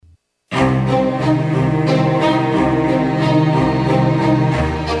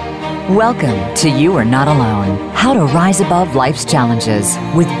Welcome to You Are Not Alone, How to Rise Above Life's Challenges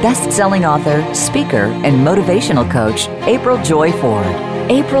with best-selling author, speaker, and motivational coach, April Joy Ford.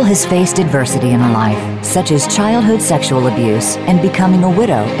 April has faced adversity in her life, such as childhood sexual abuse and becoming a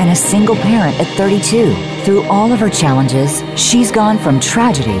widow and a single parent at 32. Through all of her challenges, she's gone from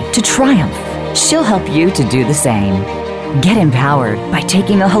tragedy to triumph. She'll help you to do the same. Get empowered by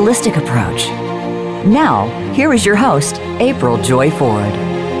taking a holistic approach. Now, here is your host, April Joy Ford.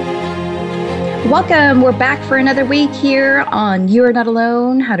 Welcome. We're back for another week here on You're Not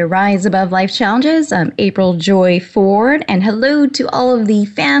Alone, How to Rise Above Life Challenges. I'm April Joy Ford, and hello to all of the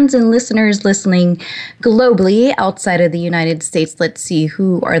fans and listeners listening globally outside of the United States. Let's see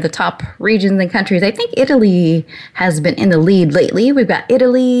who are the top regions and countries. I think Italy has been in the lead lately. We've got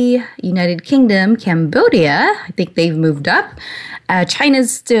Italy, United Kingdom, Cambodia. I think they've moved up.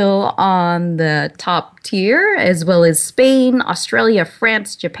 China's still on the top tier, as well as Spain, Australia,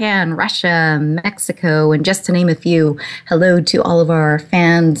 France, Japan, Russia, Mexico, and just to name a few. Hello to all of our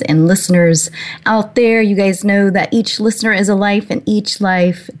fans and listeners out there. You guys know that each listener is a life, and each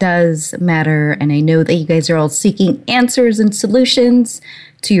life does matter. And I know that you guys are all seeking answers and solutions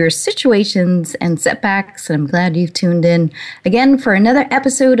to your situations and setbacks, and I'm glad you've tuned in again for another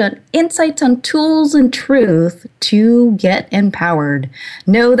episode on insights on tools and truth to get empowered.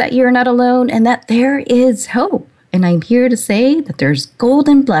 Know that you're not alone and that there is hope. And I'm here to say that there's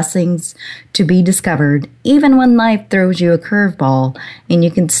golden blessings to be discovered, even when life throws you a curveball, and you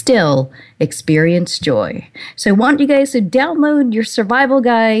can still experience joy. So I want you guys to download your survival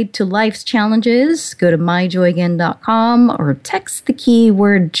guide to life's challenges. Go to myjoyagain.com or text the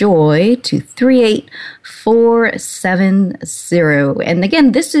keyword joy to 38470. And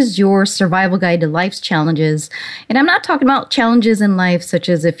again, this is your survival guide to life's challenges. And I'm not talking about challenges in life, such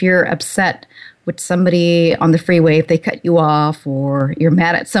as if you're upset with somebody on the freeway, if they cut you off, or you're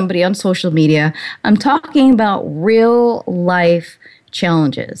mad at somebody on social media. I'm talking about real life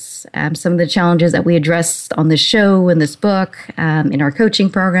challenges. Some of the challenges that we addressed on this show, in this book, in our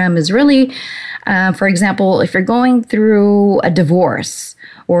coaching program is really, for example, if you're going through a divorce,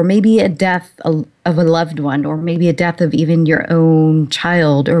 or maybe a death of a loved one, or maybe a death of even your own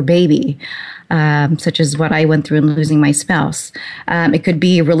child or baby, such as what I went through in losing my spouse. It could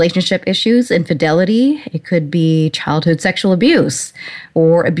be relationship issues, infidelity. It could be childhood sexual abuse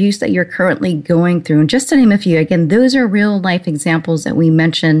or abuse that you're currently going through. And just to name a few, again, those are real life examples that we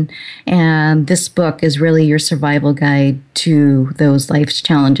mention. And this book is really your survival guide to those life's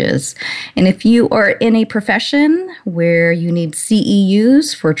challenges. And if you are in a profession where you need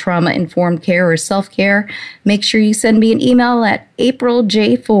CEUs for trauma-informed care or self-care, make sure you send me an email at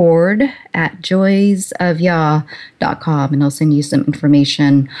apriljford@joysofyah.com, and I'll send you some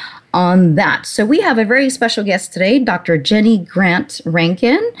information on that. So we have a very special guest today, Dr. Jenny Grant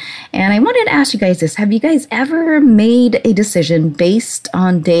Rankin. And I wanted to ask you guys this. Have you guys ever made a decision based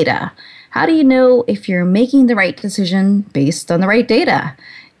on data? How do you know if you're making the right decision based on the right data?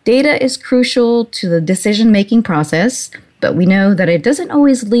 Data is crucial to the decision-making process, but we know that it doesn't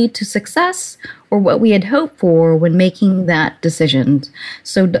always lead to success or what we had hoped for when making that decision.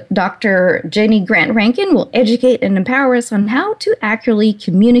 So Dr. Jenny Grant Rankin will educate and empower us on how to accurately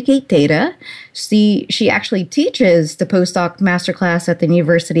communicate data. She actually teaches the PostDoc Masterclass at the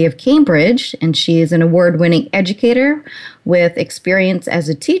University of Cambridge, and she is an award-winning educator with experience as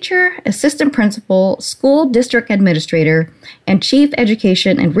a teacher, assistant principal, school district administrator, and chief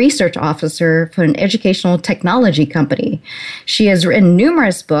education and research officer for an educational technology company. She has written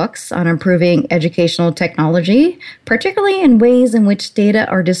numerous books on improving educational technology, particularly in ways in which data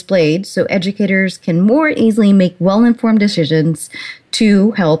are displayed so educators can more easily make well-informed decisions to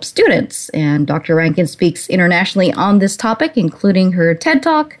help students. And Dr. Rankin speaks internationally on this topic, including her TED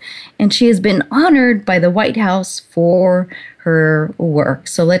Talk, and she has been honored by the White House for her work.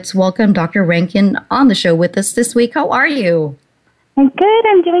 So let's welcome Dr. Rankin on the show with us this week. How are you? I'm good.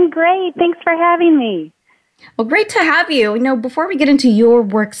 I'm doing great. Thanks for having me. Well, great to have you. You know, before we get into your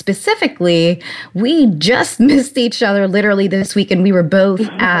work specifically, we just missed each other literally this week, and we were both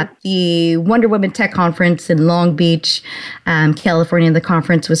at the Wonder Woman Tech Conference in Long Beach, California. The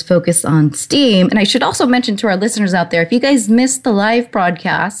conference was focused on STEAM. And I should also mention to our listeners out there, if you guys missed the live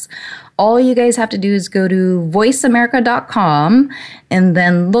broadcast, all you guys have to do is go to voiceamerica.com and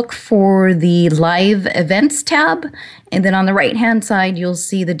then look for the live events tab. And then on the right-hand side, you'll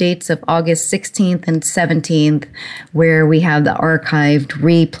see the dates of August 16th and 17th, where we have the archived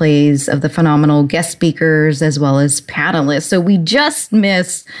replays of the phenomenal guest speakers as well as panelists. So we just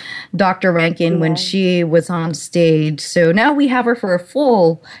missed Dr. Rankin when she was on stage. So now we have her for a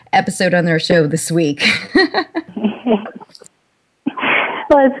full episode on their show this week.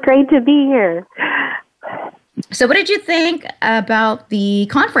 Well, it's great to be here. So what did you think about the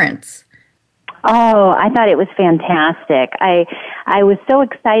conference? Oh, I thought it was fantastic. I was so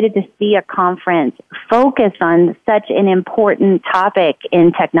excited to see a conference focus on such an important topic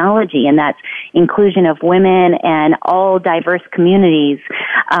in technology, and that's inclusion of women and all diverse communities.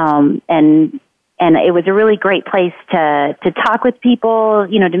 And it was a really great place to talk with people,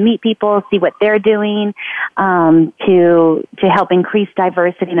 to meet people, see what they're doing, to help increase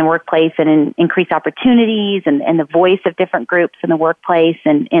diversity in the workplace and increase opportunities and the voice of different groups in the workplace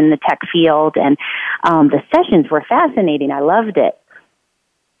and in the tech field. And the sessions were fascinating. I loved it.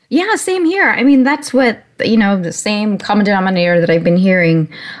 Yeah, same here. I mean, that's what, the same common denominator that I've been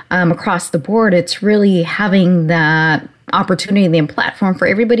hearing across the board. It's really having that opportunity and the platform for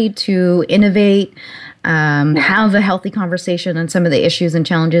everybody to innovate, have a healthy conversation on some of the issues and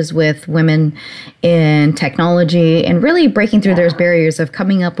challenges with women in technology, and really breaking through those barriers of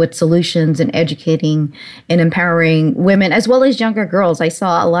coming up with solutions and educating and empowering women as well as younger girls. I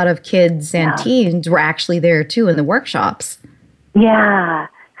saw a lot of kids and teens were actually there too in the workshops. Yeah.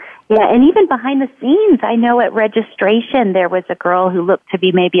 Yeah, and even behind the scenes, I know at registration there was a girl who looked to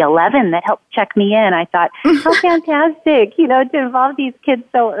be maybe 11 that helped check me in. I thought, how fantastic, to involve these kids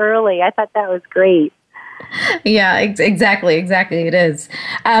so early. I thought that was great. Yeah, exactly it is.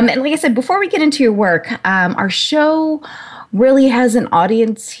 And like I said, before we get into your work, our show really has an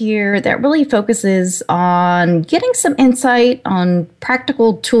audience here that really focuses on getting some insight on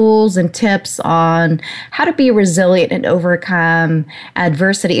practical tools and tips on how to be resilient and overcome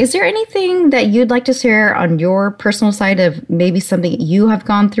adversity. Is there anything that you'd like to share on your personal side of maybe something you have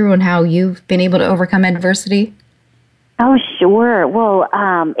gone through and how you've been able to overcome adversity? Oh, sure. Well,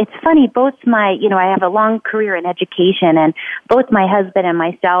 it's funny, both I have a long career in education, and both my husband and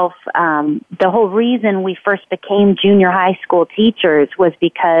myself, the whole reason we first became junior high school teachers was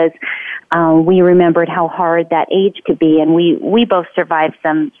because we remembered how hard that age could be, and we both survived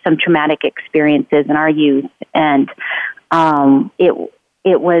some traumatic experiences in our youth, and it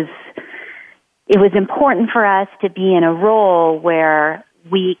was important for us to be in a role where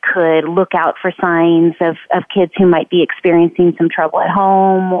we could look out for signs of kids who might be experiencing some trouble at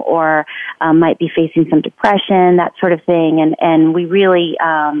home or might be facing some depression, that sort of thing. And we really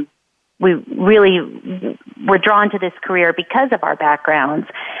were drawn to this career because of our backgrounds.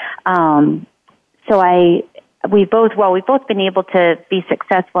 We've both been able to be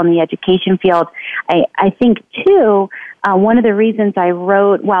successful in the education field. I think too, one of the reasons I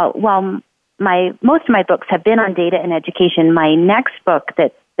wrote, while most of my books have been on data and education, my next book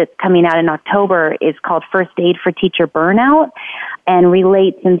that's coming out in October is called First Aid for Teacher Burnout, and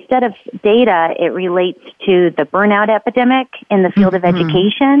relates, instead of data, it relates to the burnout epidemic in the field of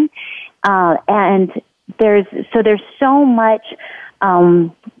education. And there's so much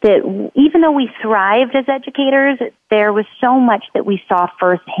that even though we thrived as educators, there was so much that we saw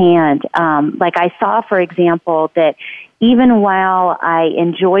firsthand. Like I saw, for example, that even while I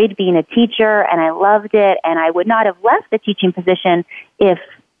enjoyed being a teacher and I loved it, and I would not have left the teaching position if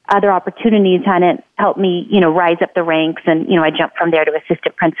other opportunities hadn't helped me, rise up the ranks, and I jumped from there to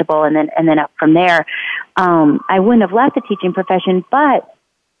assistant principal and then up from there. I wouldn't have left the teaching profession, but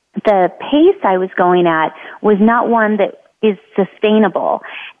the pace I was going at was not one that is sustainable.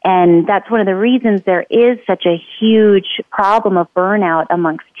 And that's one of the reasons there is such a huge problem of burnout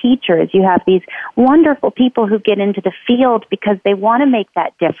amongst teachers. You have these wonderful people who get into the field because they want to make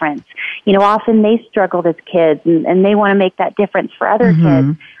that difference. Often they struggled as kids and they want to make that difference for other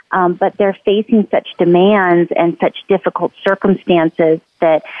kids. But they're facing such demands and such difficult circumstances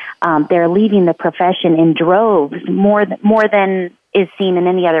that they're leaving the profession in droves, more than is seen in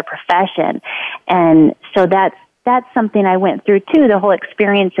any other profession. And so that's something I went through too. The whole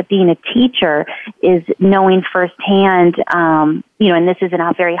experience of being a teacher is knowing firsthand, and this is in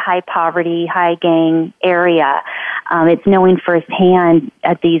a very high poverty, high gang area. It's knowing firsthand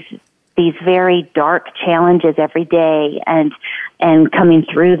at these very dark challenges every day, and coming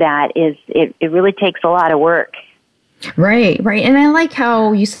through that it really takes a lot of work. Right. And I like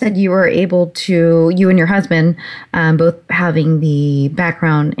how you said you were able to, you and your husband, both having the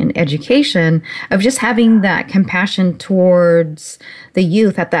background in education, of just having that compassion towards the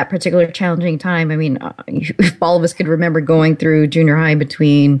youth at that particular challenging time. I mean, if all of us could remember going through junior high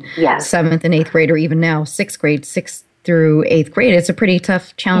between 7th and 8th grade, or even now 6th grade, 6th through 8th grade, it's a pretty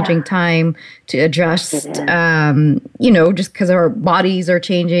tough, challenging time to adjust, just because our bodies are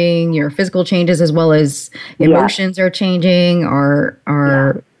changing, your physical changes as well as emotions are changing,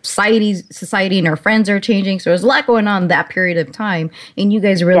 our society and our friends are changing. So there's a lot going on that period of time. And you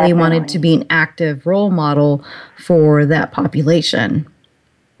guys really wanted to be an active role model for that population.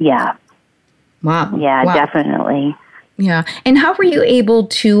 Yeah. Wow. Yeah, Wow. definitely. Yeah. And how were you able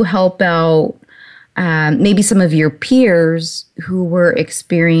to help out maybe some of your peers who were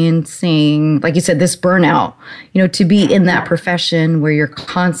experiencing, like you said, this burnout, to be in that profession where you're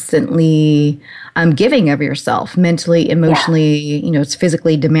constantly giving of yourself mentally, emotionally, it's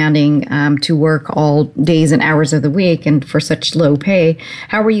physically demanding to work all days and hours of the week and for such low pay.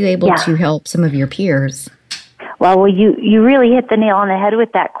 How were you able to help some of your peers? Well, you really hit the nail on the head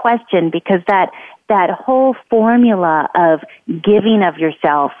with that question, because that whole formula of giving of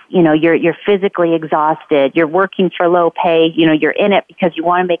yourself, you're physically exhausted, you're working for low pay, you're in it because you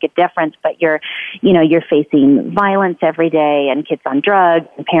want to make a difference, but you're facing violence every day and kids on drugs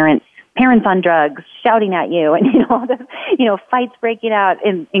and parents on drugs shouting at you and, all the, fights breaking out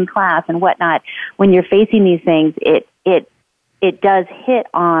in class and whatnot. When you're facing these things, it does hit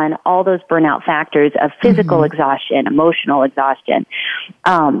on all those burnout factors of physical exhaustion, emotional exhaustion.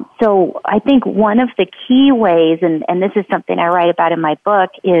 So I think one of the key ways, and this is something I write about in my book,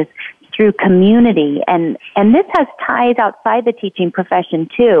 is through community. And this has ties outside the teaching profession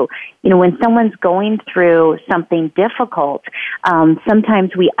too. When someone's going through something difficult,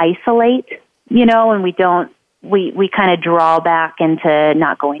 sometimes we isolate, and we kind of draw back into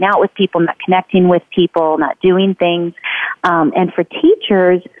not going out with people, not connecting with people, not doing things. And for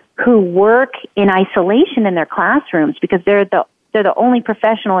teachers who work in isolation in their classrooms, because they're the only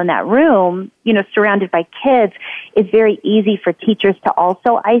professional in that room, surrounded by kids, it's very easy for teachers to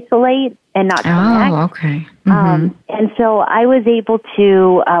also isolate and not connect. Oh, okay. And so I was able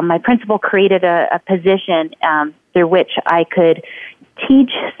to, my principal created a position through which I could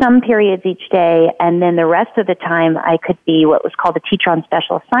teach some periods each day, and then the rest of the time I could be what was called a teacher on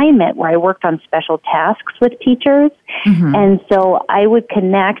special assignment, where I worked on special tasks with teachers. And so I would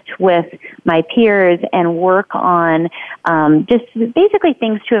connect with my peers and work on just basically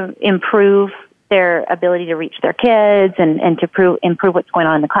things to improve their ability to reach their kids and to improve what's going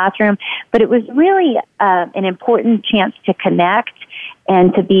on in the classroom. But it was really an important chance to connect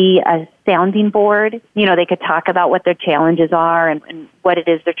and to be a sounding board. They could talk about what their challenges are and what it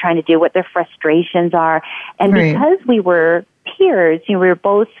is they're trying to do, what their frustrations are. And because we were peers, we were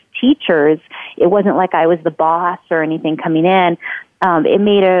both teachers, it wasn't like I was the boss or anything coming in. It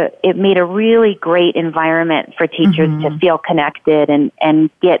made a really great environment for teachers to feel connected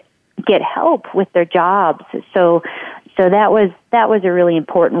and get help with their jobs. So that was a really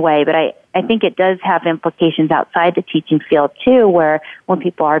important way. But I think it does have implications outside the teaching field too, where when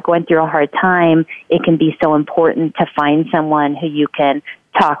people are going through a hard time, it can be so important to find someone who you can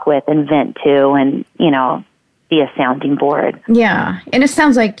talk with and vent to and, be a sounding board. Yeah. And it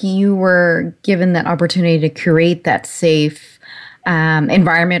sounds like you were given that opportunity to create that safe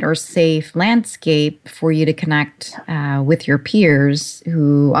environment or safe landscape for you to connect with your peers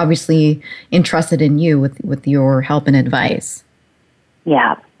who obviously entrusted in you with your help and advice.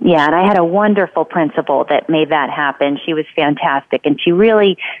 Yeah. And I had a wonderful principal that made that happen. She was fantastic, and she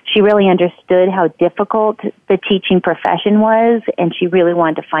really understood how difficult the teaching profession was, and she really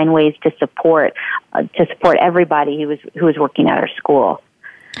wanted to find ways to support everybody who was working at our school.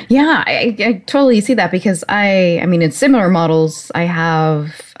 Yeah, I totally see that, because I mean, in similar models, I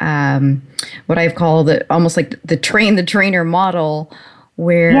have what I've called almost like the train the trainer model,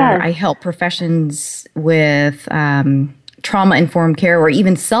 where I help professions with trauma-informed care or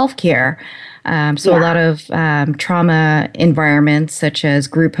even self-care. So a lot of trauma environments, such as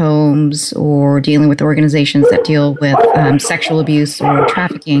group homes or dealing with organizations that deal with sexual abuse or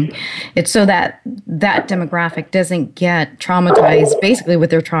trafficking. It's so that demographic doesn't get traumatized basically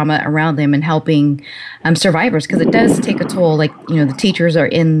with their trauma around them, and helping survivors, because it does take a toll. Like, the teachers are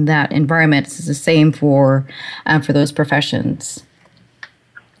in that environment. It's the same for those professions.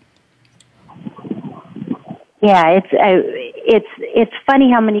 Yeah, it's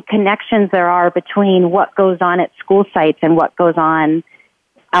funny how many connections there are between what goes on at school sites and what goes on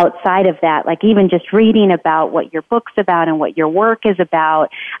outside of that. Like, even just reading about what your book's about and what your work is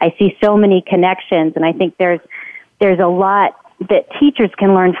about, I see so many connections, and I think there's a lot that teachers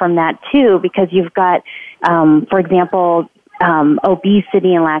can learn from that too, because you've got, for example,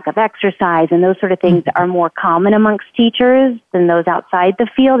 obesity and lack of exercise and those sort of things are more common amongst teachers than those outside the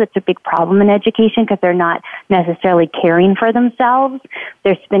field. It's a big problem in education because they're not necessarily caring for themselves.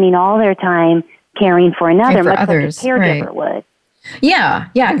 They're spending all their time caring for another, much others, like a caregiver would. Yeah,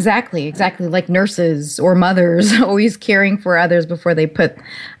 exactly. Like nurses or mothers always caring for others before they put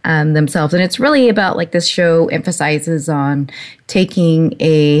themselves. And it's really about, like, this show emphasizes on taking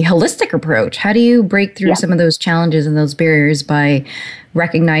a holistic approach. How do you break through some of those challenges and those barriers by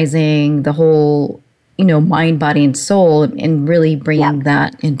recognizing the whole, mind, body, and soul, and really bringing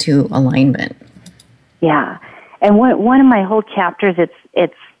that into alignment. Yeah. And one of my whole chapters,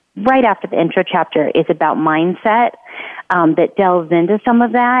 it's right after the intro chapter, is about mindset, that delves into some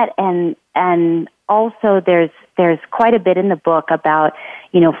of that. And also there's quite a bit in the book about,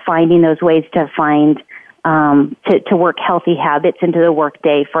 finding those ways to find, to work healthy habits into the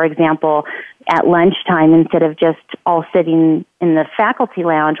workday. For example, at lunchtime, instead of just all sitting in the faculty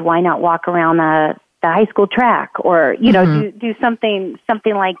lounge, why not walk around the high school track, or do something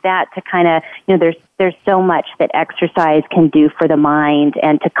like that to kind of, there's so much that exercise can do for the mind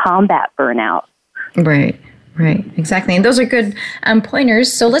and to combat burnout. Right, exactly. And those are good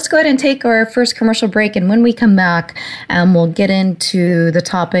pointers. So let's go ahead and take our first commercial break. And when we come back, we'll get into the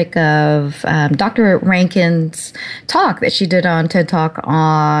topic of Dr. Rankin's talk that she did on TED Talk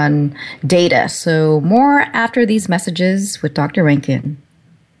on data. So more after these messages with Dr. Rankin.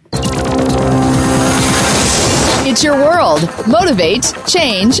 It's your world. Motivate,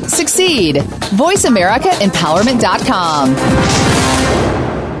 change, succeed. VoiceAmericaEmpowerment.com.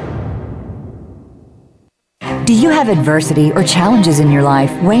 Do you have adversity or challenges in your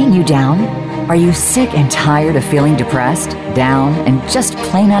life weighing you down? Are you sick and tired of feeling depressed, down, and just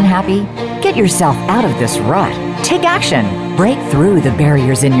plain unhappy? Get yourself out of this rut. Take action. Break through the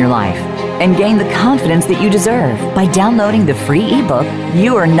barriers in your life and gain the confidence that you deserve by downloading the free ebook,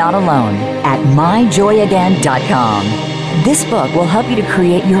 You Are Not Alone, at myjoyagain.com. This book will help you to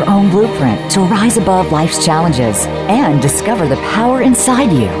create your own blueprint to rise above life's challenges and discover the power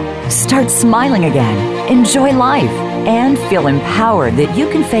inside you. Start smiling again, enjoy life, and feel empowered that you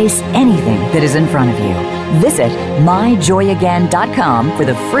can face anything that is in front of you. Visit myjoyagain.com for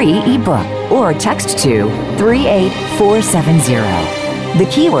the free ebook or text to 38470. The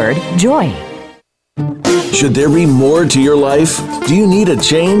keyword joy. Should there be more to your life? Do you need a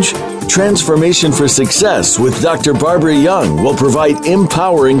change? Transformation for Success with Dr. Barbara Young will provide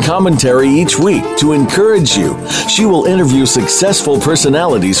empowering commentary each week to encourage you. She will interview successful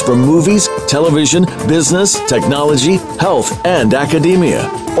personalities from movies, television, business, technology, health, and academia.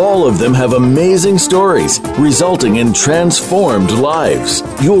 All of them have amazing stories resulting in transformed lives.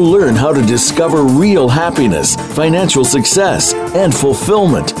 You'll learn how to discover real happiness, financial success, and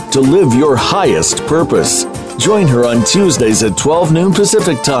fulfillment to live your highest purpose. Join her on Tuesdays at 12 noon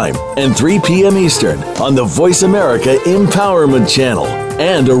Pacific Time and 3 p.m. Eastern on the Voice America Empowerment Channel,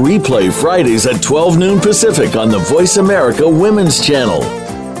 and a replay Fridays at 12 noon Pacific on the Voice America Women's Channel.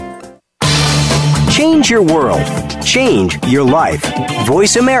 Change your world. Change your life.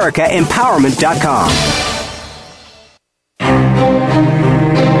 VoiceAmericaEmpowerment.com.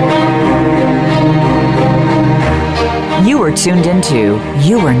 You are tuned into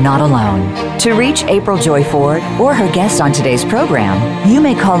You Are Not Alone. To reach April Joy Ford or her guest on today's program, you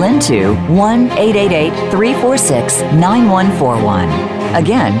may call into 1-888-346-9141.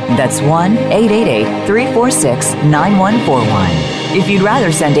 Again, that's 1-888-346-9141. If you'd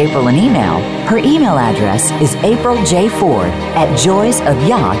rather send April an email, her email address is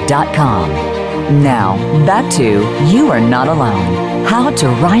apriljford@joysofyah.com. Now, back to You Are Not Alone. How to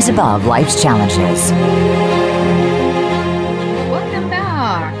rise above life's challenges.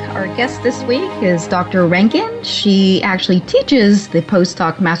 Our guest this week is Dr. Rankin. She actually teaches the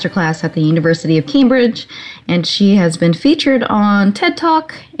PostDoc Masterclass at the University of Cambridge, and she has been featured on TED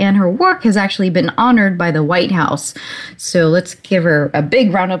Talk, and her work has actually been honored by the White House. So let's give her a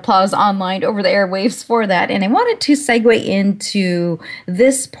big round of applause online over the airwaves for that. And I wanted to segue into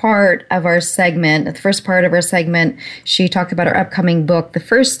this part of our segment. The first part of our segment, she talked about her upcoming book, The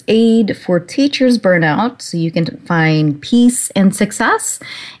First Aid for Teachers Burnout, so you can find peace and success.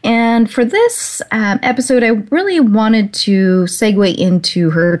 And for this episode, I really wanted to segue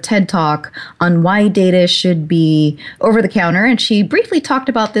into her TED Talk on why data should be over the counter. And she briefly talked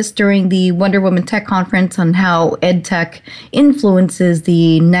about this during the Wonder Woman Tech Conference on how EdTech influences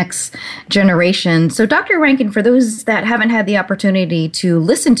the next generation. So Dr. Rankin, for those that haven't had the opportunity to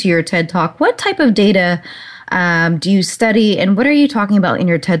listen to your TED Talk, what type of data do you study, and what are you talking about in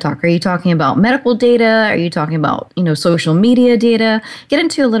your TED Talk? Are you talking about medical data? Are you talking about, social media data? Get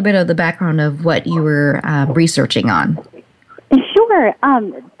into a little bit of the background of what you were researching on. Sure.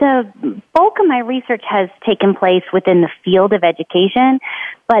 The bulk of my research has taken place within the field of education,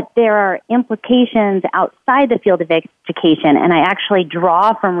 but there are implications outside the field of education, and I actually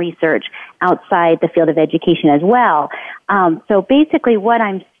draw from research outside the field of education as well. So basically what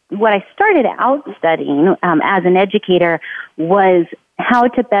I started out studying as an educator was how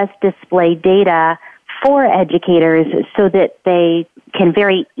to best display data for educators so that they can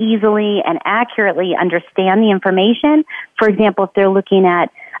very easily and accurately understand the information. For example, if they're looking at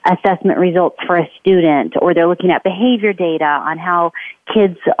assessment results for a student, or they're looking at behavior data on how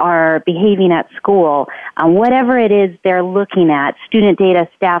kids are behaving at school. Whatever it is they're looking at, student data,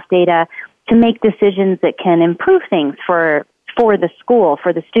 staff data, to make decisions that can improve things for the school,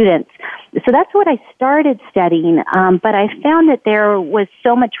 for the students. So that's what I started studying, but I found that there was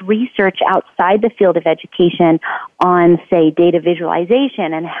so much research outside the field of education on, say, data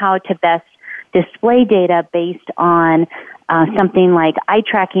visualization and how to best display data based on something like eye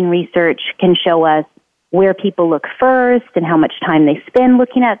tracking research can show us where people look first and how much time they spend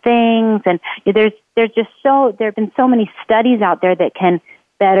looking at things. And there have been so many studies out there that can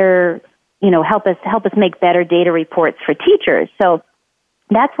better help us make better data reports for teachers. So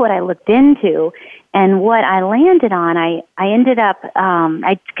that's what I looked into. And what I landed on, I ended up,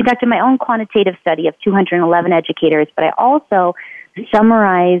 I conducted my own quantitative study of 211 educators, but I also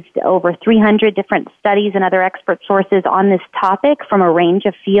summarized over 300 different studies and other expert sources on this topic from a range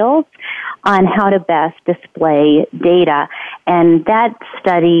of fields on how to best display data. And that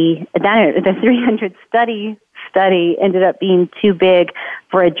study, the 300 study ended up being too big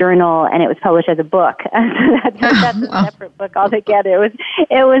for a journal, and it was published as a book. So that's a separate book altogether.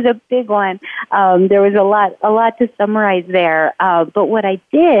 It was a big one. There was a lot to summarize there. But what I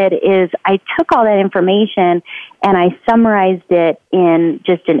did is I took all that information and I summarized it in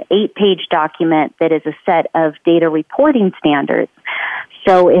just an 8-page document that is a set of data reporting standards.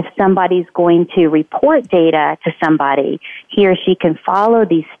 So if somebody's going to report data to somebody, he or she can follow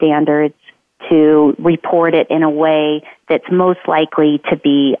these standards to report it in a way that's most likely to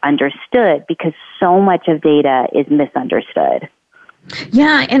be understood, because so much of data is misunderstood.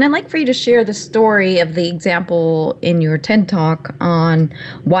 Yeah, and I'd like for you to share the story of the example in your TED Talk on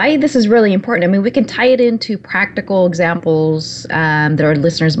why this is really important. I mean, we can tie it into practical examples that our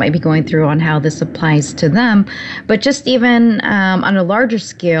listeners might be going through on how this applies to them. But just even on a larger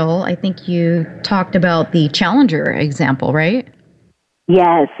scale, I think you talked about the Challenger example, right?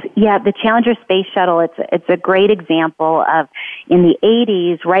 Yes. Yeah, the Challenger space shuttle, it's a great example of, in the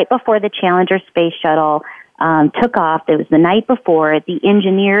 80s, right before the Challenger space shuttle took off, it was the night before, the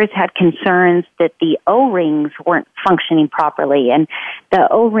engineers had concerns that the O-rings weren't functioning properly. And the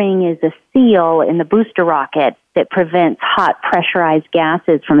O-ring is a seal in the booster rocket that prevents hot pressurized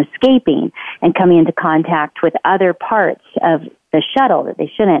gases from escaping and coming into contact with other parts of the shuttle that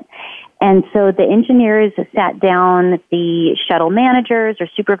they shouldn't. And so the engineers sat down the shuttle managers or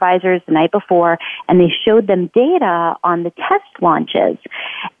supervisors the night before, and they showed them data on the test launches.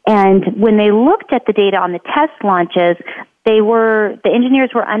 And when they looked at the data on the test launches, the engineers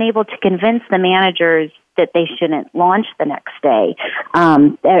were unable to convince the managers that they shouldn't launch the next day.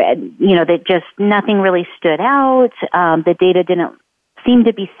 That just nothing really stood out. The data didn't seem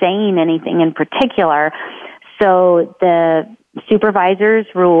to be saying anything in particular. So the supervisors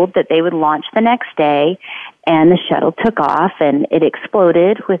ruled that they would launch the next day, and the shuttle took off, and it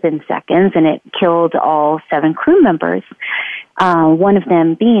exploded within seconds, and it killed all 7 crew members, one of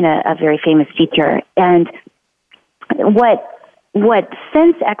them being a very famous teacher. And what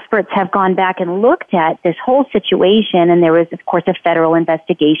since experts have gone back and looked at this whole situation, and there was, of course, a federal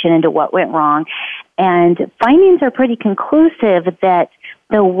investigation into what went wrong, and findings are pretty conclusive that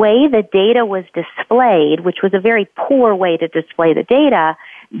the way the data was displayed, which was a very poor way to display the data,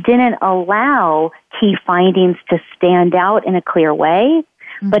 didn't allow key findings to stand out in a clear way.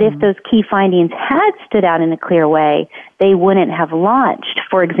 Mm-hmm. But if those key findings had stood out in a clear way, they wouldn't have launched.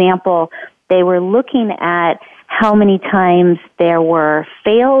 For example, they were looking at how many times there were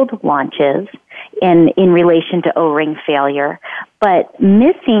failed launches in relation to O-ring failure, but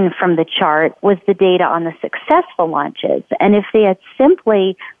missing from the chart was the data on the successful launches. And if they had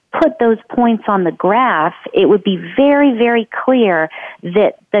simply put those points on the graph, it would be very, very clear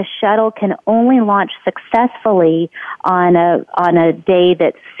that the shuttle can only launch successfully on a day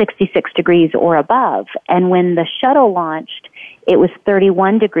that's 66 degrees or above. And when the shuttle launched, it was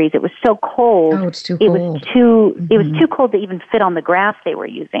 31 degrees. It was so cold. Oh, it's too cold. It was too cold to even fit on the graph they were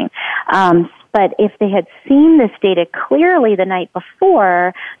using. But if they had seen this data clearly the night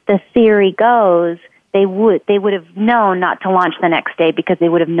before, the theory goes they would have known not to launch the next day, because they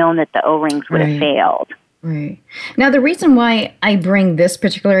would have known that the O-rings would have failed. Right. Now, the reason why I bring this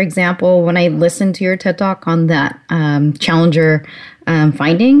particular example when I listened to your TED Talk on that Challenger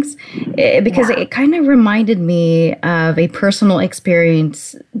findings, because it kind of reminded me of a personal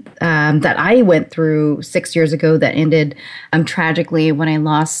experience that I went through 6 years ago that ended tragically when I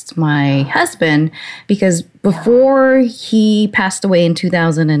lost my husband, because before he passed away in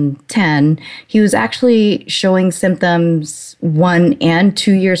 2010, he was actually showing symptoms 1 and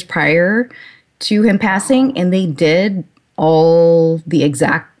 2 years prior to him passing, and they did all the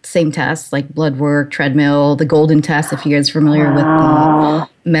exact same tests, like blood work, treadmill, the golden test, if you guys are familiar with the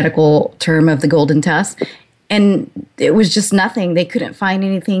medical term of the golden test. And it was just nothing. They couldn't find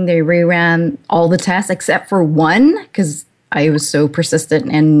anything. They reran all the tests except for one, because I was so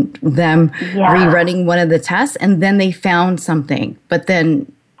persistent in them rerunning one of the tests, and then they found something. But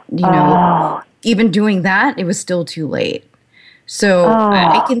then, even doing that, it was still too late. So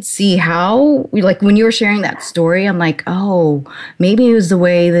I can see how, like when you were sharing that story, I'm like, oh, maybe it was the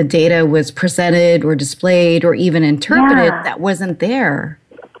way the data was presented or displayed or even interpreted that wasn't there.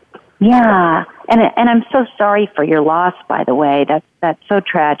 Yeah, and I'm so sorry for your loss. By the way, that's so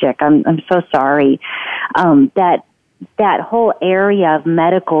tragic. I'm so sorry. That whole area of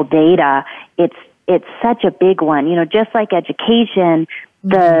medical data, it's such a big one. Just like education,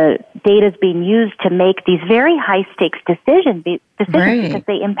 the data is being used to make these very high stakes decisions because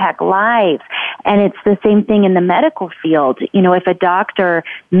they impact lives. And it's the same thing in the medical field. If a doctor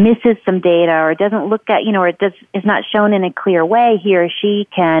misses some data or doesn't look at, or is not shown in a clear way, he or she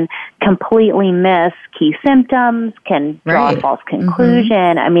can completely miss key symptoms, can draw a false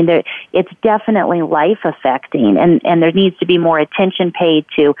conclusion. I mean, it's definitely life affecting, and there needs to be more attention paid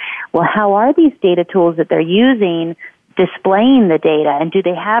to, well, how are these data tools that they're using displaying the data, and do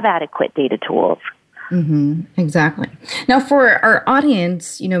they have adequate data tools? Exactly. Now, for our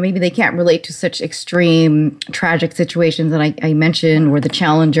audience, maybe they can't relate to such extreme, tragic situations that I mentioned, or the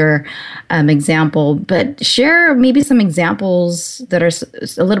Challenger example, but share maybe some examples that are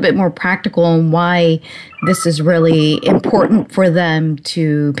a little bit more practical and why this is really important for them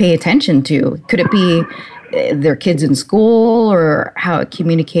to pay attention to. Could it be their kids in school, or how it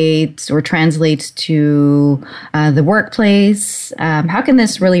communicates or translates to the workplace? How can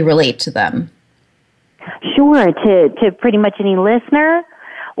this really relate to them? Sure, to pretty much any listener.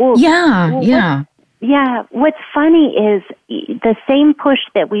 Well, what's funny is the same push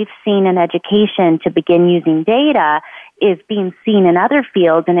that we've seen in education to begin using data is being seen in other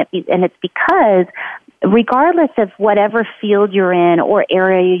fields, and it's because regardless of whatever field you're in or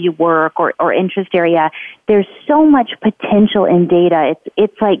area you work or interest area, there's so much potential in data.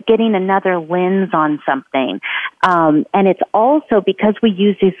 It's like getting another lens on something. And it's also because we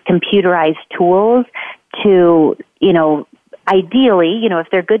use these computerized tools to, ideally, if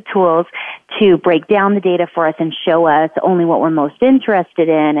they're good tools, to break down the data for us and show us only what we're most interested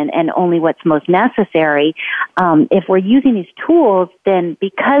in and only what's most necessary. If we're using these tools, then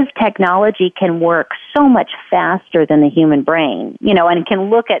because technology can work so much faster than the human brain, and can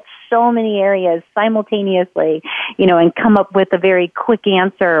look at so many areas simultaneously, and come up with a very quick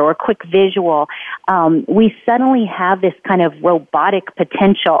answer or quick visual, we suddenly have this kind of robotic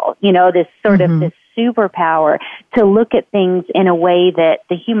potential, this sort of this superpower to look at things in a way that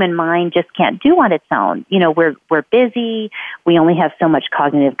the human mind just can't do on its own. We're busy. We only have so much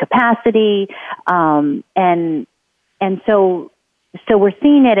cognitive capacity. And so we're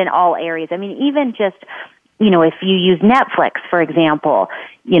seeing it in all areas. I mean, even just, if you use Netflix, for example,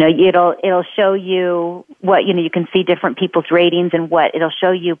 it'll show you what, you can see different people's ratings and what it'll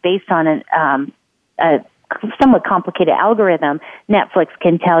show you based on a somewhat complicated algorithm. Netflix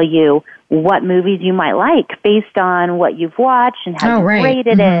can tell you what movies you might like based on what you've watched and how you've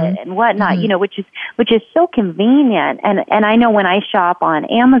rated it and whatnot, which is so convenient. And I know when I shop on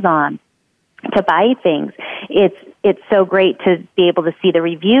Amazon to buy things, it's so great to be able to see the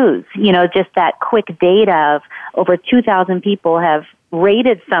reviews, just that quick data of over 2,000 people have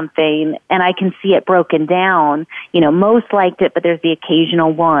rated something, and I can see it broken down, most liked it, but there's the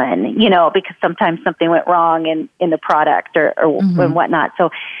occasional one, because sometimes something went wrong in the product or and whatnot.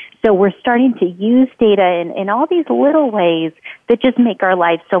 So we're starting to use data in all these little ways that just make our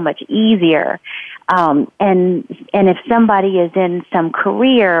lives so much easier. And if somebody is in some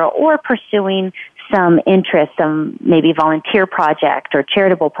career or pursuing some interest, some maybe volunteer project or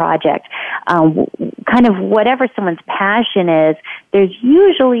charitable project, kind of whatever someone's passion is, there's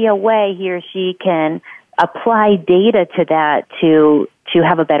usually a way he or she can apply data to that to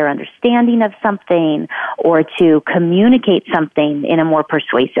have a better understanding of something or to communicate something in a more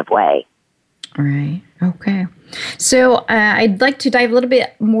persuasive way. All right. Okay. So I'd like to dive a little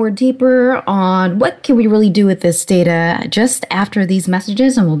bit more deeper on what can we really do with this data just after these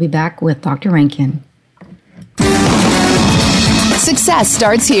messages, and we'll be back with Dr. Rankin. Success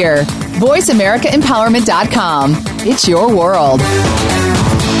starts here. VoiceAmericaEmpowerment.com. It's your world.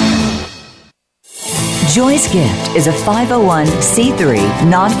 Joy's Gift is a 501c3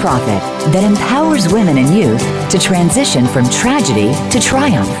 nonprofit that empowers women and youth to transition from tragedy to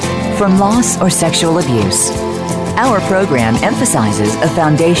triumph, from loss or sexual abuse. Our program emphasizes a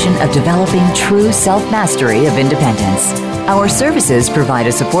foundation of developing true self-mastery of independence. Our services provide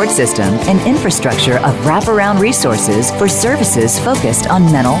a support system and infrastructure of wraparound resources for services focused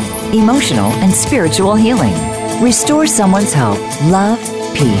on mental, emotional, and spiritual healing. Restore someone's hope, love,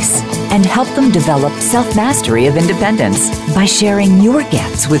 peace, and help them develop self-mastery of independence by sharing your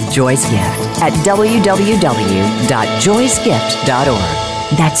gifts with Joy's Gift at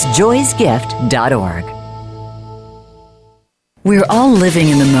www.joysgift.org. That's joysgift.org. We're all living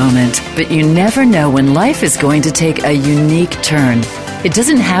in the moment, but you never know when life is going to take a unique turn. It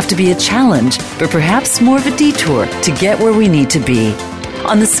doesn't have to be a challenge, but perhaps more of a detour to get where we need to be.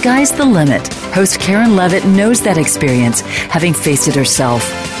 On The Sky's the Limit, host Karen Levitt knows that experience, having faced it herself.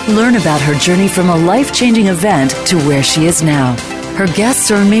 Learn about her journey from a life-changing event to where she is now. Her guests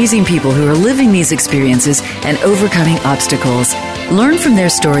are amazing people who are living these experiences and overcoming obstacles. Learn from their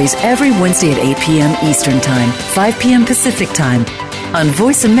stories every Wednesday at 8 p.m. Eastern Time, 5 p.m. Pacific Time on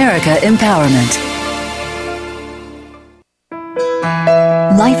Voice America Empowerment.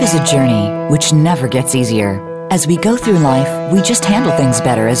 Life is a journey which never gets easier. As we go through life, we just handle things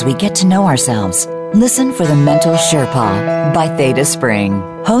better as we get to know ourselves. Listen for The Mental Sherpa by Theta Spring.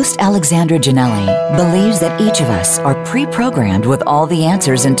 Host Alexandra Janelli believes that each of us are pre-programmed with all the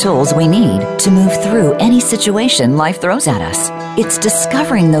answers and tools we need to move through any situation life throws at us. It's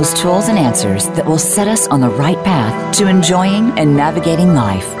discovering those tools and answers that will set us on the right path to enjoying and navigating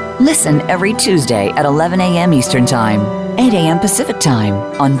life. Listen every Tuesday at 11 a.m. Eastern Time, 8 a.m. Pacific Time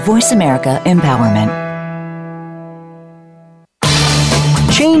on Voice America Empowerment.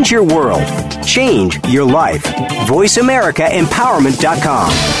 Change your world. Change your life.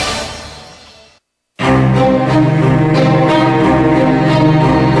 VoiceAmericaEmpowerment.com.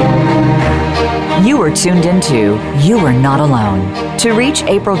 You are tuned into You Are Not Alone. To reach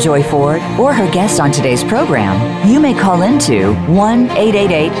April Joy Ford or her guest on today's program, you may call into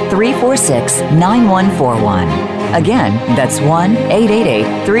 1-888-346-9141. Again, that's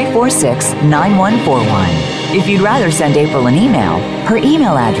 1-888-346-9141. If you'd rather send April an email, her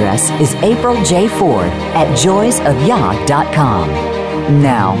email address is apriljford@joysofyah.com.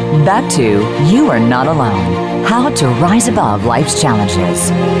 Now, back to You Are Not Alone. How to rise above life's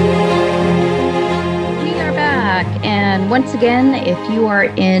challenges. And once again, if you are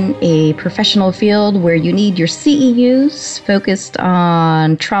in a professional field where you need your CEUs focused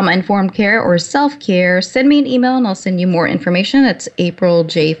on trauma-informed care or self-care, send me an email and I'll send you more information. It's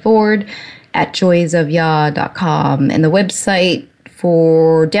apriljford@joysofyah.com. And the website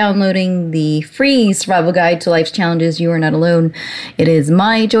for downloading the free survival guide to life's challenges, You Are Not Alone, it is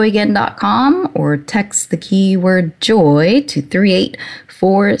myjoyagain.com, or text the keyword joy to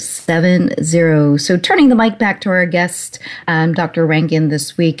 38470. So turning the mic back to our guest, Dr. Rankin,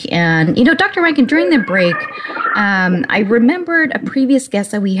 this week. And, Dr. Rankin, during the break, I remembered a previous guest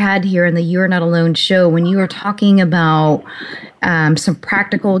that we had here in the You Are Not Alone show when you were talking about some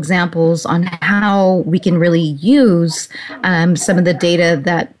practical examples on how we can really use some of the data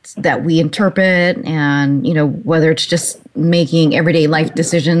that we interpret, and whether it's just making everyday life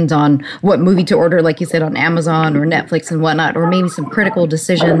decisions on what movie to order, like you said, on Amazon or Netflix and whatnot, or maybe some critical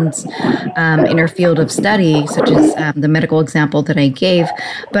decisions in our field of study, such as the medical example that I gave.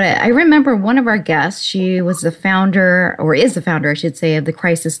 But I remember one of our guests, she was the founder, or is the founder, I should say, of the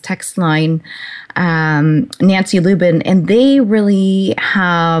Crisis Text Line, Nancy Lubin, and they really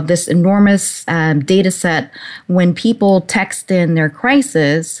have this enormous data set when people text in their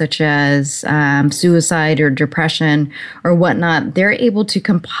crisis, such as suicide or depression or whatnot. They're able to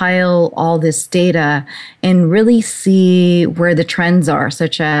compile all this data and really see where the trends are,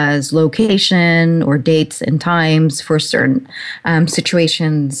 such as location or dates and times for certain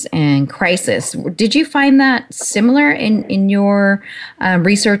situations and crisis. Did you find that similar in your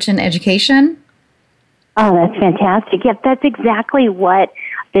research and education? Oh, that's fantastic. Yep, that's exactly what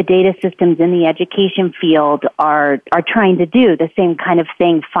the data systems in the education field are trying to do. The same kind of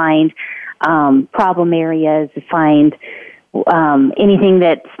thing, find problem areas, find anything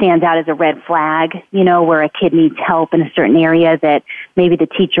that stands out as a red flag, where a kid needs help in a certain area that maybe the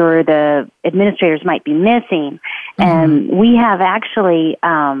teacher or the administrators might be missing. Mm-hmm. And we have actually,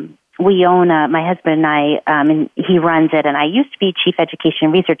 we own, my husband and I, and he runs it, and I used to be Chief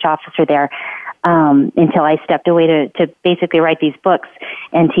Education Research Officer there until I stepped away to basically write these books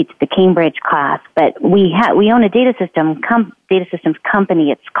and teach the Cambridge class. But we own a data systems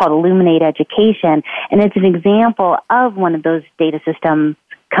company. It's called Illuminate Education, and it's an example of one of those data system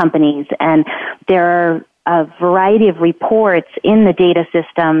companies. And there are a variety of reports in the data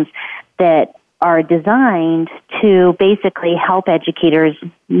systems that are designed to basically help educators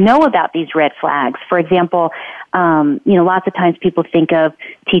know about these red flags. For example, lots of times people think of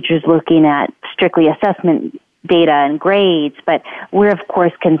teachers looking at strictly assessment data and grades, but we're of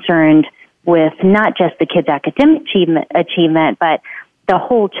course concerned with not just the kid's academic achievement, but the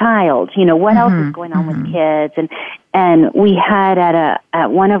whole child. What else is going on with kids? And we had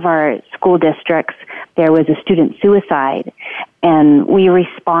at one of our school districts, there was a student suicide, and we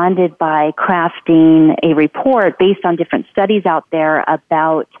responded by crafting a report based on different studies out there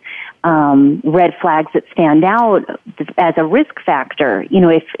about red flags that stand out as a risk factor.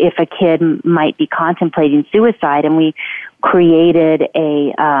 If a kid might be contemplating suicide, and we created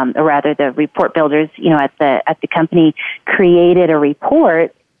or rather the report builders, at the company created a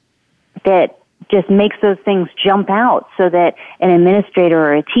report that just makes those things jump out so that an administrator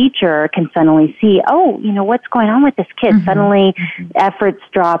or a teacher can suddenly see, what's going on with this kid? Suddenly efforts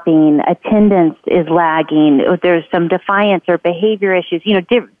dropping, attendance is lagging, there's some defiance or behavior issues,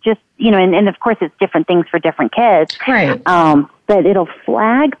 and of course it's different things for different kids. Right. But it'll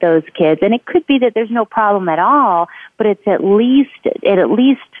flag those kids, and it could be that there's no problem at all, but it at least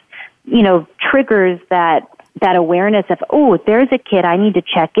triggers that awareness of, there's a kid I need to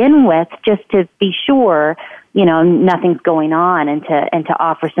check in with just to be sure, nothing's going on, and to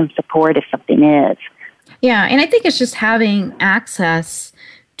offer some support if something is. Yeah, and I think it's just having access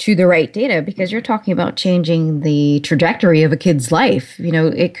to the right data, because you're talking about changing the trajectory of a kid's life.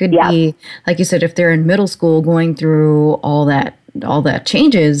 It could be, like you said, if they're in middle school going through all that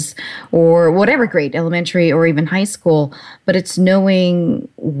changes, or whatever grade, elementary or even high school, but it's knowing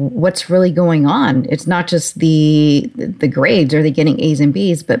what's really going on. It's not just the grades, are they getting A's and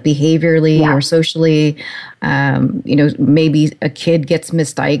B's, but behaviorally or socially, maybe a kid gets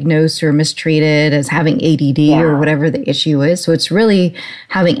misdiagnosed or mistreated as having ADD or whatever the issue is. So it's really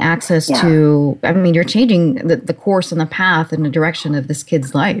having access to, you're changing the course and the path and the direction of this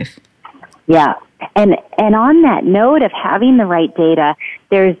kid's life. Yeah. And on that note of having the right data,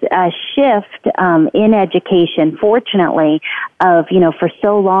 there's a shift in education, fortunately, of, for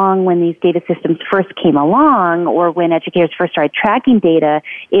so long when these data systems first came along, or when educators first started tracking data,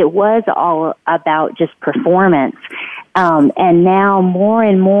 it was all about just performance. And now more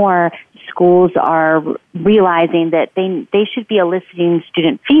and more schools are realizing that they should be eliciting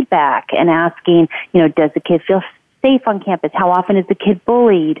student feedback and asking, does the kid feel safe on campus? How often is the kid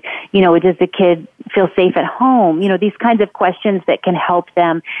bullied? Does the kid feel safe at home? These kinds of questions that can help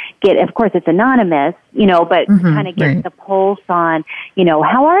them get, of course it's anonymous, but kind of get the pulse on,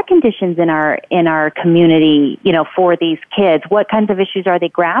 how are conditions in our community, for these kids? What kinds of issues are they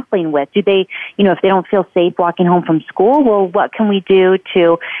grappling with? Do they, if they don't feel safe walking home from school, well, what can we do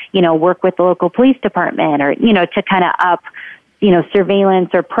to, work with the local police department, or, to kind of up, surveillance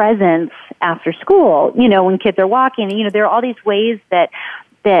or presence after school, when kids are walking. There are all these ways that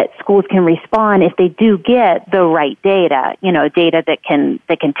schools can respond if they do get the right data, data that can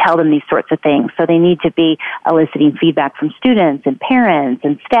tell them these sorts of things. So they need to be eliciting feedback from students and parents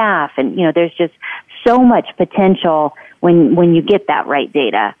and staff. And, there's just so much potential when you get that right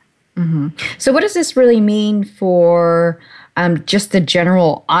data. Mm-hmm. So what does this really mean for just the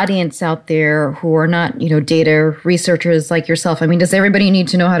general audience out there who are not, data researchers like yourself? Does everybody need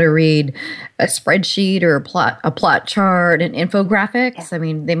to know how to read a spreadsheet or a plot chart and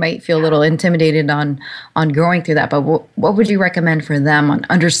infographics? They might feel a little intimidated on going through that, but what would you recommend for them on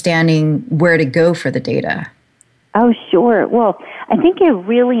understanding where to go for the data? Oh, sure. Well, I think a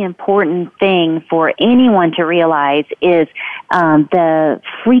really important thing for anyone to realize is the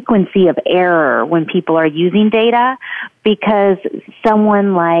frequency of error when people are using data, because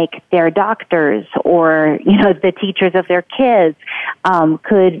someone like their doctors or, the teachers of their kids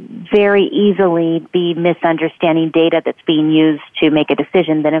could very easily be misunderstanding data that's being used to make a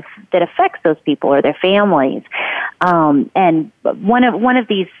decision that affects those people or their families. And one of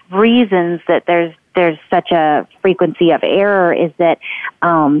these reasons that there's such a frequency of error is that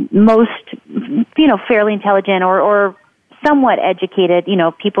most, fairly intelligent or somewhat educated,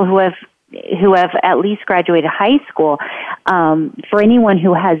 people who have at least graduated high school, for anyone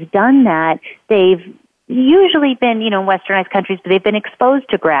who has done that, they've usually been, in westernized countries, but they've been exposed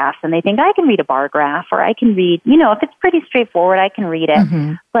to graphs, and they think, I can read a bar graph, or I can read, if it's pretty straightforward, I can read it.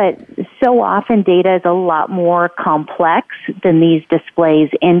 Mm-hmm. But so often data is a lot more complex than these displays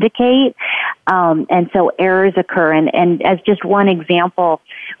indicate, and so errors occur. And as just one example,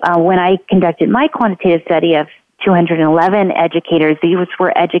 when I conducted my quantitative study of 211 educators. These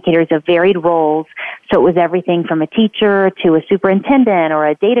were educators of varied roles. So it was everything from a teacher to a superintendent or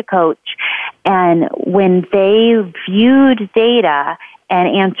a data coach. And when they viewed data and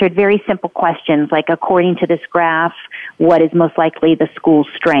answered very simple questions like, according to this graph, what is most likely the school's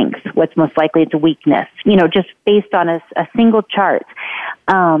strength? What's most likely its weakness? Just based on a single chart.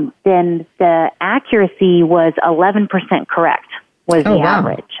 Then the accuracy was 11% correct, was the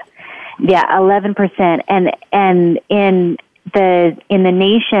average. Yeah, 11%. And in the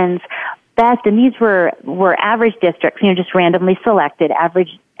nation's best, and these were average districts, just randomly selected,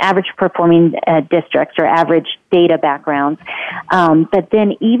 average performing districts or average data backgrounds. But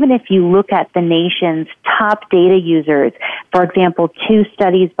then even if you look at the nation's top data users, for example, 2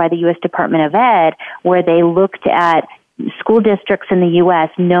 studies by the U.S. Department of Ed where they looked at school districts in the U.S.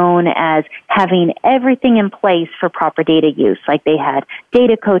 known as having everything in place for proper data use, like they had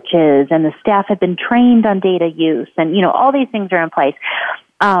data coaches and the staff had been trained on data use, and all these things are in place.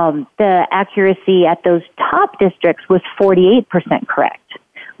 The accuracy at those top districts was 48% correct,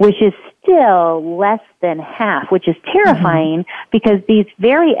 which is still less than half, which is terrifying because these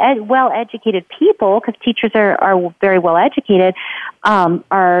very well-educated people, because teachers are very well-educated,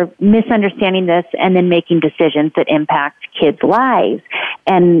 are misunderstanding this and then making decisions that impact kids' lives.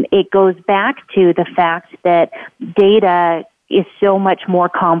 And it goes back to the fact that data is so much more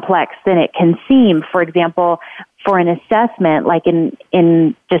complex than it can seem. For example, for an assessment, like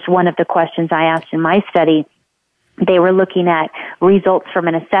in just one of the questions I asked in my study, they were looking at results from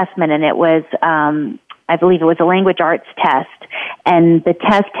an assessment, and it was, I believe it was a language arts test, and the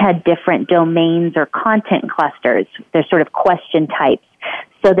test had different domains or content clusters. They're sort of question types,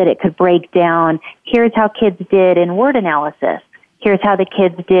 so that it could break down, here's how kids did in word analysis. Here's how the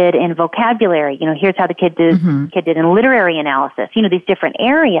kids did in vocabulary. Here's how the kid did in literary analysis. These different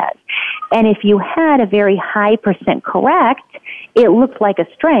areas. And if you had a very high percent correct, it looked like a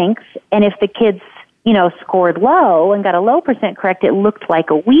strength. And if the kids scored low and got a low percent correct, it looked like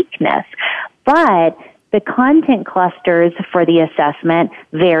a weakness. But the content clusters for the assessment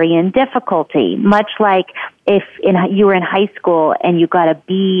vary in difficulty, much like if you were in high school and you got a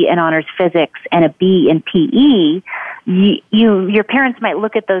B in honors physics and a B in PE, your parents might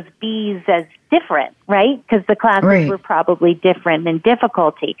look at those Bs as different, right? Because the classes were probably different in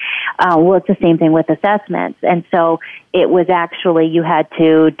difficulty. Well, it's the same thing with assessments. And so it was actually, you had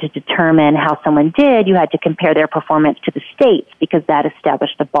to determine how someone did, you had to compare their performance to the states because that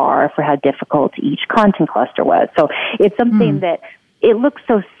established the bar for how difficult each content cluster was. So it's something that it looks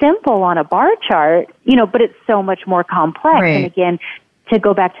so simple on a bar chart, but it's so much more complex. And again, to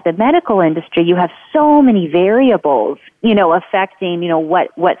go back to the medical industry, you have so many variables, affecting,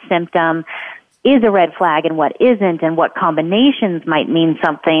 what symptom is a red flag and what isn't, and what combinations might mean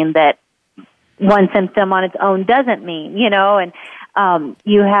something that one symptom on its own doesn't mean, and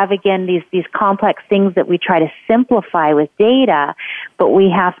you have, again, these complex things that we try to simplify with data, but we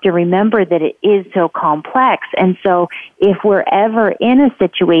have to remember that it is so complex. And so if we're ever in a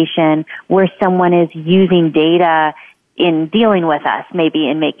situation where someone is using data in dealing with us, maybe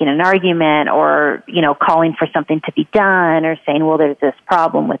in making an argument or, calling for something to be done or saying, well, there's this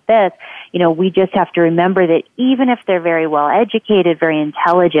problem with this, we just have to remember that even if they're very well educated, very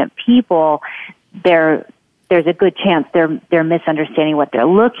intelligent people, there's a good chance they're misunderstanding what they're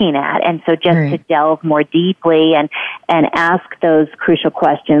looking at. And so just to delve more deeply and ask those crucial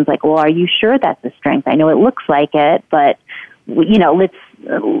questions like, well, are you sure that's a strength? I know it looks like it, but let's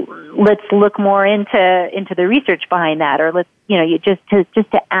look more into the research behind that, or let's just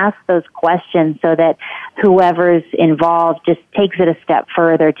to ask those questions so that whoever's involved just takes it a step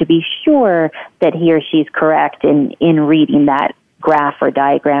further to be sure that he or she's correct in reading that graph or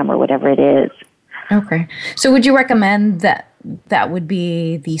diagram or whatever it is. Okay. So would you recommend that would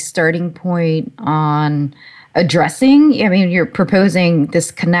be the starting point on addressing? You're proposing this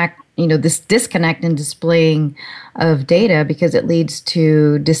disconnect in displaying of data because it leads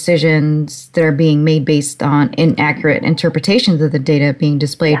to decisions that are being made based on inaccurate interpretations of the data being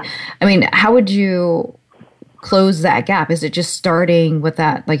displayed. Yeah. How would you close that gap? Is it just starting with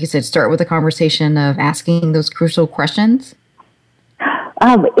that, like you said, start with a conversation of asking those crucial questions?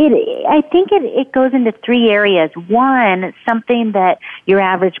 I think it goes into 3 areas. One, something that your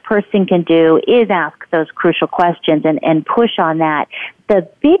average person can do is ask those crucial questions and push on that. The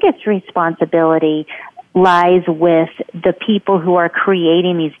biggest responsibility lies with the people who are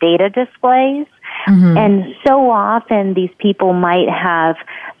creating these data displays. And so often these people might have,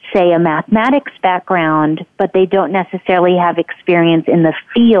 say, a mathematics background, but they don't necessarily have experience in the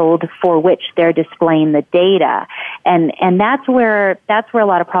field for which they're displaying the data. And that's where a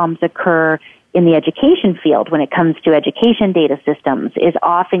lot of problems occur in the education field when it comes to education data systems, is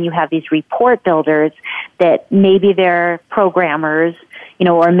often you have these report builders that maybe they're programmers,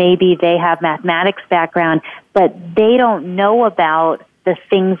 or maybe they have mathematics background, but they don't know about the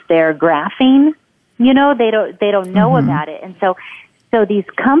things they're graphing. You know, they don't know about it. And so these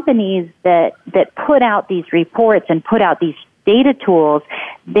companies that put out these reports and put out these data tools,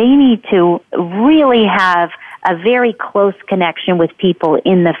 they need to really have a very close connection with people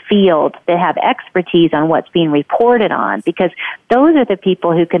in the field that have expertise on what's being reported on, because those are the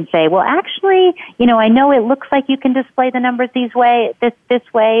people who can say, well, actually, you know, I know it looks like you can display the numbers this way,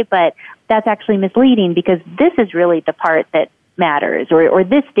 but that's actually misleading because this is really the part that matters, or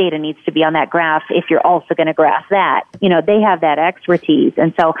this data needs to be on that graph if you're also going to graph that. You know, they have that expertise.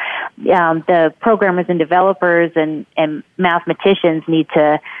 And so the programmers and developers and mathematicians need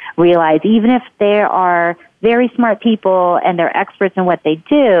to realize, even if there are very smart people and they're experts in what they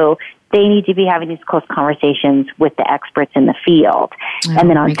do, they need to be having these close conversations with the experts in the field. And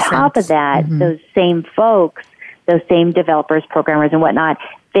then on top of that, those same folks, those same developers, programmers, and whatnot,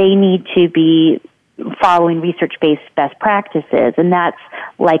 they need to be following research-based best practices. And that's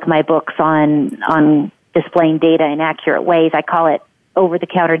like my books on displaying data in accurate ways. I call it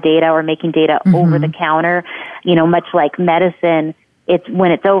over-the-counter data, or making data over-the-counter. You know, much like medicine,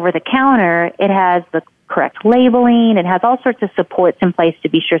 when it's over-the-counter, it has the correct labeling. It has all sorts of supports in place to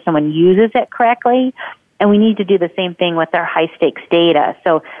be sure someone uses it correctly. And we need to do the same thing with our high-stakes data.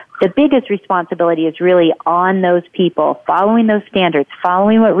 So the biggest responsibility is really on those people, following those standards,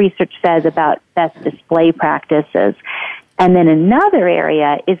 following what research says about best display practices. And then another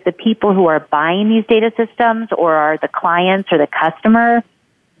area is the people who are buying these data systems, or are the clients or the customer.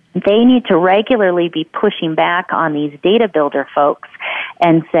 They need to regularly be pushing back on these data builder folks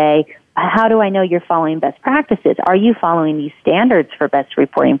and say, how do I know you're following best practices? Are you following these standards for best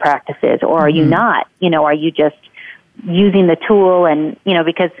reporting practices, or are you not? You know, are you just using the tool? And, you know,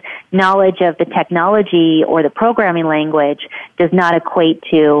 because knowledge of the technology or the programming language does not equate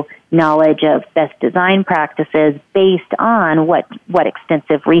to knowledge of best design practices based on what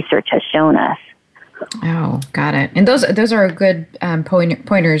extensive research has shown us. Oh, got it. And those are good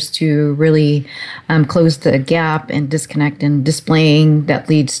pointers to really close the gap and disconnect and displaying that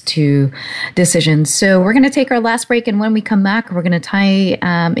leads to decisions. So we're going to take our last break, and when we come back, we're going to tie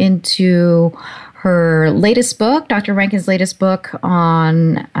into her latest book, Dr. Rankin's latest book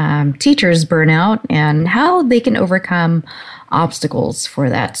on teachers' burnout and how they can overcome obstacles for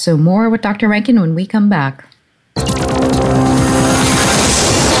that. So more with Dr. Rankin when we come back.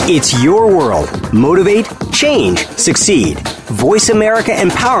 It's your world. Motivate, change, succeed.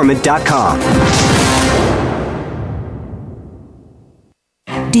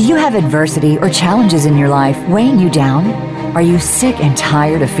 VoiceAmericaEmpowerment.com. Do you have adversity or challenges in your life weighing you down? Are you sick and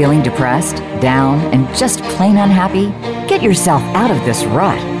tired of feeling depressed, down, and just plain unhappy? Get yourself out of this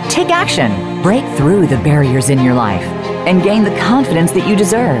rut. Take action. Break through the barriers in your life and gain the confidence that you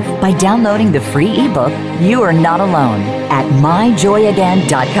deserve by downloading the free ebook, You Are Not Alone, at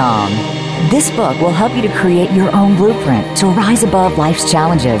myjoyagain.com. This book will help you to create your own blueprint to rise above life's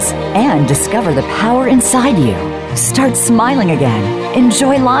challenges and discover the power inside you. Start smiling again,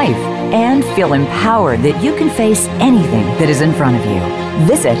 enjoy life, and feel empowered that you can face anything that is in front of you.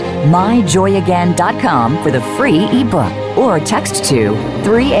 Visit myjoyagain.com for the free ebook, or text to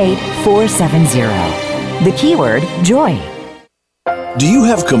 38470. The keyword joy. Do you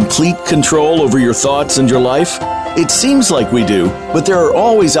have complete control over your thoughts and your life? It seems like we do, but there are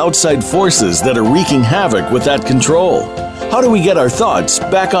always outside forces that are wreaking havoc with that control. How do we get our thoughts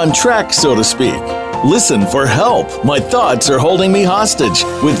back on track, so to speak? Listen for Help, My Thoughts Are Holding Me Hostage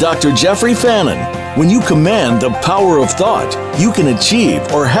with Dr. Jeffrey Fannin. When you command the power of thought, you can achieve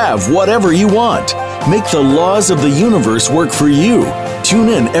or have whatever you want. Make the laws of the universe work for you. Tune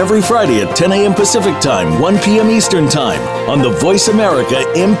in every Friday at 10 a.m. Pacific Time, 1 p.m. Eastern Time on the Voice America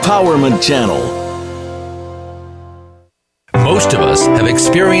Empowerment Channel. Most of us have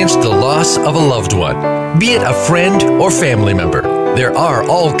experienced the loss of a loved one, be it a friend or family member. There are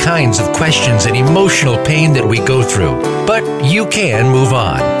all kinds of questions and emotional pain that we go through, but you can move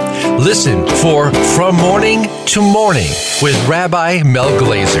on. Listen for From Morning to Morning with Rabbi Mel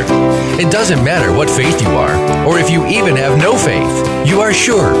Glazer. It doesn't matter what faith you are, or if you even have no faith, you are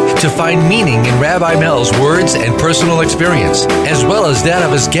sure to find meaning in Rabbi Mel's words and personal experience, as well as that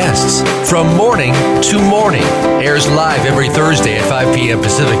of his guests. From Morning to Morning airs live every Thursday at 5 p.m.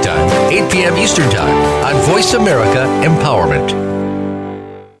 Pacific Time, 8 p.m. Eastern Time on Voice America Empowerment.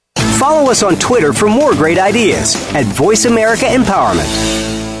 Follow us on Twitter for more great ideas at Voice America Empowerment.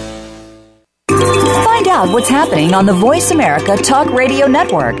 Find out what's happening on the Voice America Talk Radio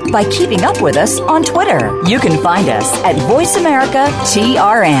Network by keeping up with us on Twitter. You can find us at Voice America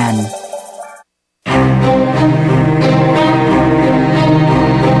TRN.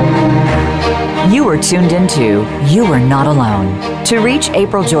 You are tuned into You Are Not Alone. To reach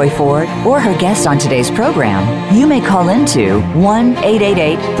April Joy Ford or her guest on today's program, you may call into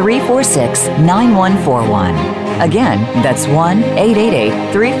 1-888-346-9141. Again, that's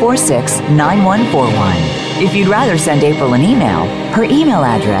 1-888-346-9141. If you'd rather send April an email, her email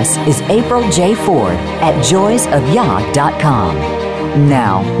address is apriljford@joysofyah.com.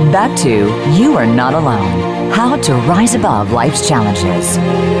 Now, back to You Are Not Alone. How to rise above life's challenges.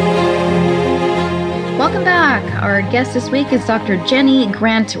 Welcome back. Our guest this week is Dr. Jenny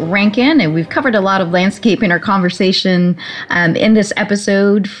Grant Rankin, and we've covered a lot of landscape in our conversation in this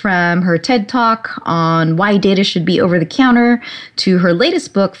episode, from her TED Talk on why data should be over the counter to her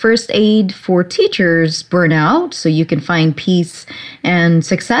latest book, First Aid for Teachers Burnout, so you can find peace and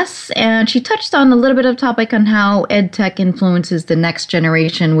success. And she touched on a little bit of topic on how ed tech influences the next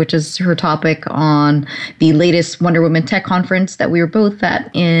generation, which is her topic on the latest Wonder Woman Tech Conference that we were both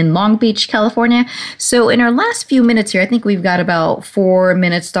at in Long Beach, California. So in our last few minutes here, I think we've got about 4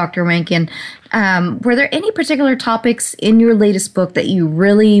 minutes, Dr. Rankin. Were there any particular topics in your latest book that you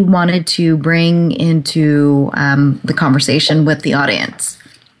really wanted to bring into the conversation with the audience?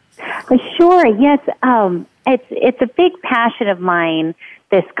 Sure. Yes. It's a big passion of mine,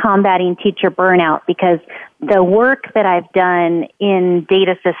 this combating teacher burnout, because the work that I've done in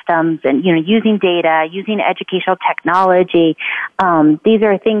data systems and, using data, using educational technology, these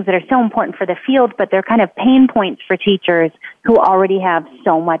are things that are so important for the field, but they're kind of pain points for teachers who already have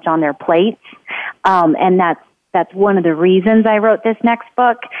so much on their plates. And that's one of the reasons I wrote this next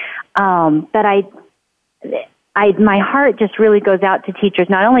book. But my heart just really goes out to teachers,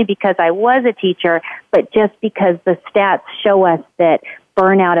 not only because I was a teacher, but just because the stats show us that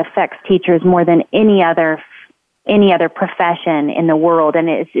burnout affects teachers more than any other profession in the world, and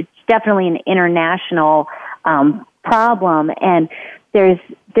it's definitely an international problem. And there's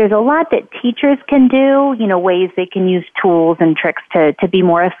a lot that teachers can do, ways they can use tools and tricks to be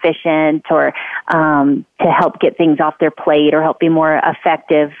more efficient, or to help get things off their plate, or help be more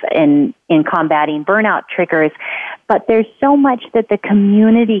effective in combating burnout triggers. But there's so much that the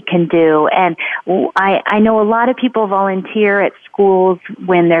community can do. And I know a lot of people volunteer at schools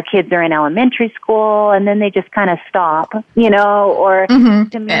when their kids are in elementary school, and then they just kind of stop, or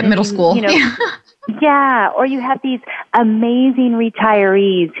at middle school. Yeah, or you have these amazing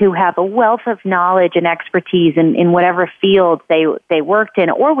retayees who have a wealth of knowledge and expertise in whatever field they worked in,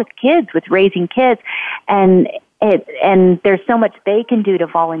 or with kids, with raising kids, and there's so much they can do to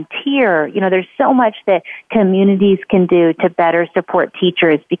volunteer. There's so much that communities can do to better support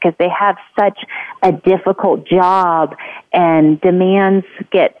teachers, because they have such a difficult job, and demands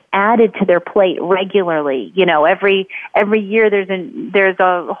get added to their plate regularly. Every year there's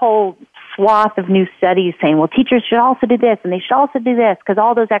a whole swath of new studies saying, well, teachers should also do this, and they should also do this, because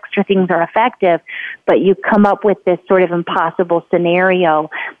all those extra things are effective. But you come up with this sort of impossible scenario,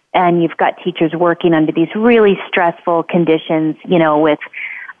 and you've got teachers working under these really stressful conditions, with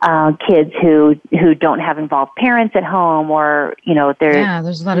kids who don't have involved parents at home, or there's a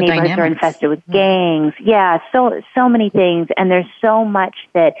lot of neighborhoods dynamics. are infested with gangs. So many things, and there's so much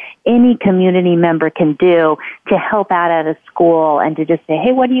that any community member can do to help out at a school, and to just say,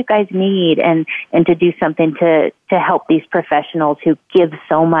 hey, what do you guys need, and to do something to help these professionals who give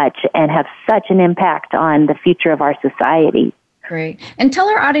so much and have such an impact on the future of our society. Great. And tell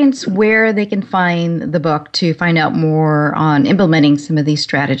our audience where they can find the book to find out more on implementing some of these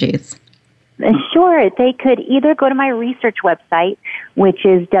strategies. Sure. They could either go to my research website, which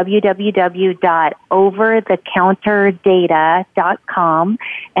is www.overthecounterdata.com,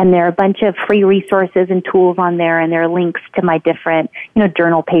 and there are a bunch of free resources and tools on there, and there are links to my different,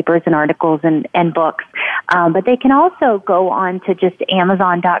 journal papers and articles and books. But they can also go on to just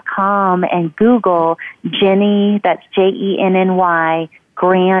Amazon.com and Google Jenny, that's Jenny,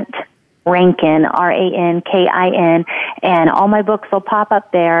 Grant Rankin, Rankin, and all my books will pop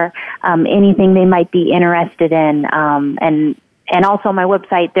up there, anything they might be interested in. And also on my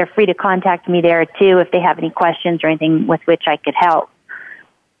website, they're free to contact me there too if they have any questions or anything with which I could help.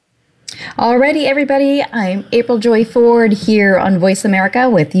 Alrighty, everybody. I'm April Joy Ford here on Voice America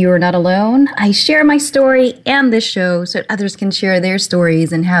with You Are Not Alone. I share my story and this show so others can share their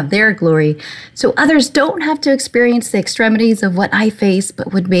stories and have their glory, so others don't have to experience the extremities of what I face,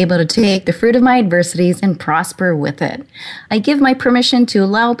 but would be able to take the fruit of my adversities and prosper with it. I give my permission to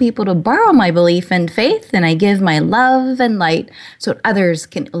allow people to borrow my belief and faith, and I give my love and light so others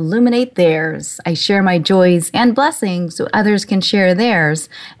can illuminate theirs. I share my joys and blessings so others can share theirs,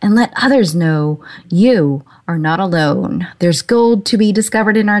 and let others always know you are not alone. There's gold to be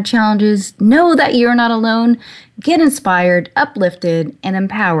discovered in our challenges. Know that you're not alone. Get inspired, uplifted, and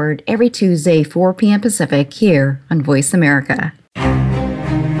empowered every Tuesday, 4 p.m. Pacific, here on Voice America.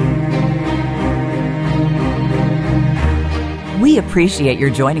 We appreciate your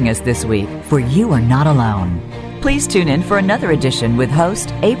joining us this week for You Are Not Alone. Please tune in for another edition with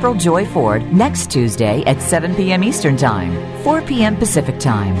host April Joy Ford next Tuesday at 7 p.m. Eastern Time, 4 p.m. Pacific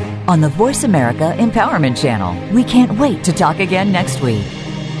Time on the Voice America Empowerment Channel. We can't wait to talk again next week.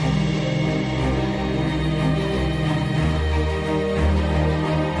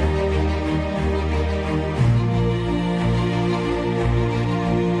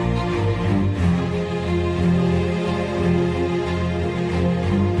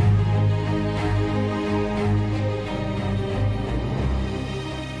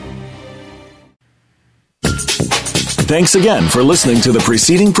 Thanks again for listening to the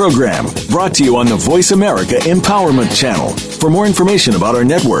preceding program, brought to you on the Voice America Empowerment Channel. For more information about our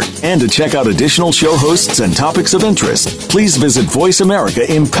network and to check out additional show hosts and topics of interest, please visit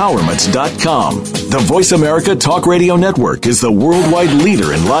voiceamericaempowerment.com. The Voice America Talk Radio Network is the worldwide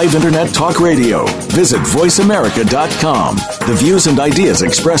leader in live Internet talk radio. Visit voiceamerica.com. The views and ideas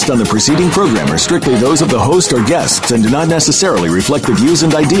expressed on the preceding program are strictly those of the host or guests and do not necessarily reflect the views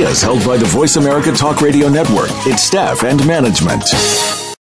and ideas held by the Voice America Talk Radio Network, its staff, and management.